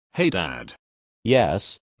Hey Dad.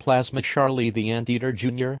 Yes, Plasma Charlie the Anteater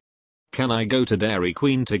Jr.? Can I go to Dairy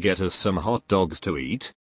Queen to get us some hot dogs to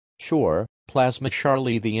eat? Sure, Plasma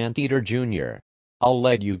Charlie the Anteater Jr. I'll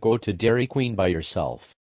let you go to Dairy Queen by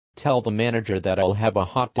yourself. Tell the manager that I'll have a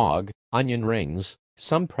hot dog, onion rings,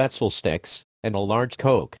 some pretzel sticks, and a large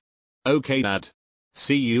Coke. Okay Dad.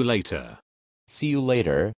 See you later. See you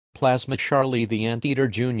later, Plasma Charlie the Anteater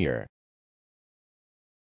Jr.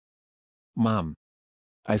 Mom.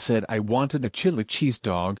 I said I wanted a chili cheese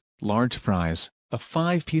dog, large fries, a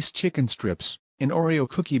 5-piece chicken strips, an Oreo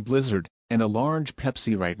cookie blizzard, and a large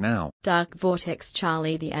Pepsi right now. Dark Vortex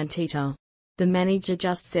Charlie the Anteater. The manager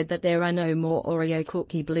just said that there are no more Oreo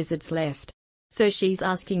cookie blizzards left. So she's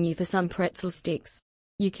asking you for some pretzel sticks.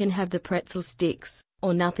 You can have the pretzel sticks,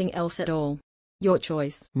 or nothing else at all. Your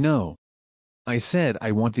choice. No. I said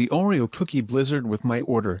I want the Oreo cookie blizzard with my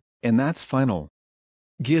order, and that's final.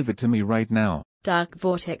 Give it to me right now. Dark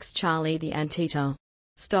Vortex Charlie the Anteater.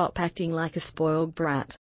 Stop acting like a spoiled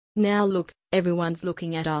brat. Now look, everyone's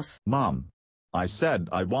looking at us. Mom. I said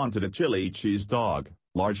I wanted a chili cheese dog,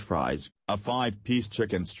 large fries, a 5-piece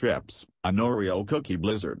chicken strips, an Oreo cookie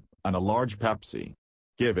blizzard, and a large Pepsi.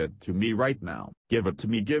 Give it to me right now. Give it to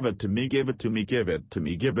me, give it to me, give it to me, give it to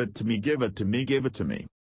me, give it to me, give it to me, give it to me.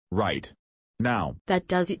 Right. Now. That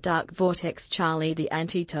does it, Dark Vortex Charlie the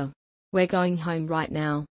Anteater. We're going home right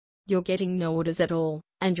now. You're getting no orders at all,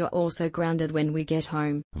 and you're also grounded when we get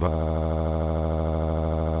home. Mom.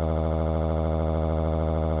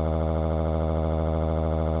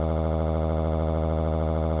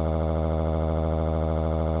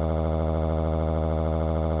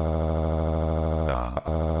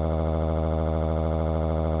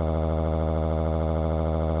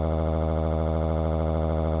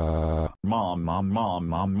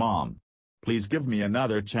 Please give me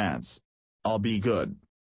another chance. I'll be good.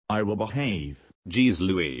 I will behave. Geez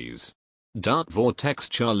Louise. Dark Vortex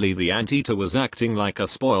Charlie the Anteater was acting like a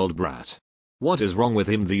spoiled brat. What is wrong with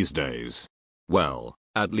him these days? Well,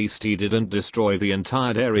 at least he didn't destroy the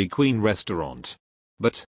entire Dairy Queen restaurant.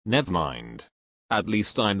 But, never mind. At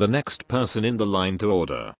least I'm the next person in the line to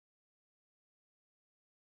order.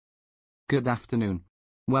 Good afternoon.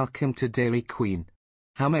 Welcome to Dairy Queen.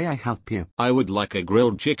 How may I help you? I would like a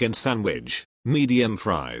grilled chicken sandwich, medium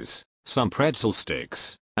fries, some pretzel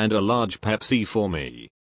sticks, and a large Pepsi for me.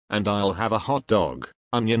 And I'll have a hot dog,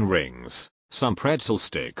 onion rings, some pretzel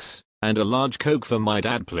sticks, and a large Coke for my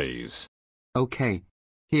dad please. Okay.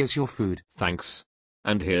 Here's your food. Thanks.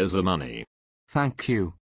 And here's the money. Thank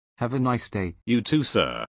you. Have a nice day. You too,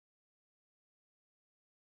 sir.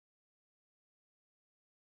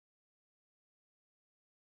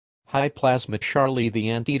 Hi Plasma Charlie the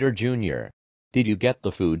Anteater Jr. Did you get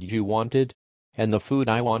the food you wanted? And the food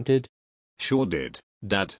I wanted? Sure did,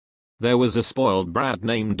 Dad. There was a spoiled brat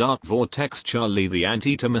named Dark Vortex Charlie the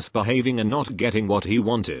Anteater misbehaving and not getting what he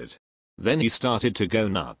wanted. Then he started to go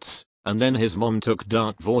nuts, and then his mom took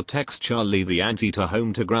Dark Vortex Charlie the Anteater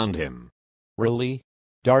home to ground him. Really?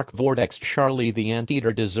 Dark Vortex Charlie the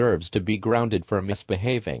Anteater deserves to be grounded for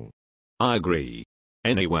misbehaving. I agree.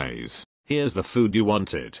 Anyways, here's the food you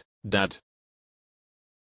wanted, Dad.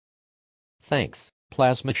 Thanks,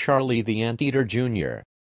 Plasma Charlie the Anteater Jr.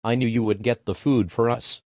 I knew you would get the food for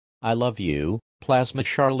us. I love you, Plasma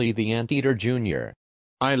Charlie the Anteater Jr.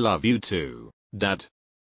 I love you too, Dad.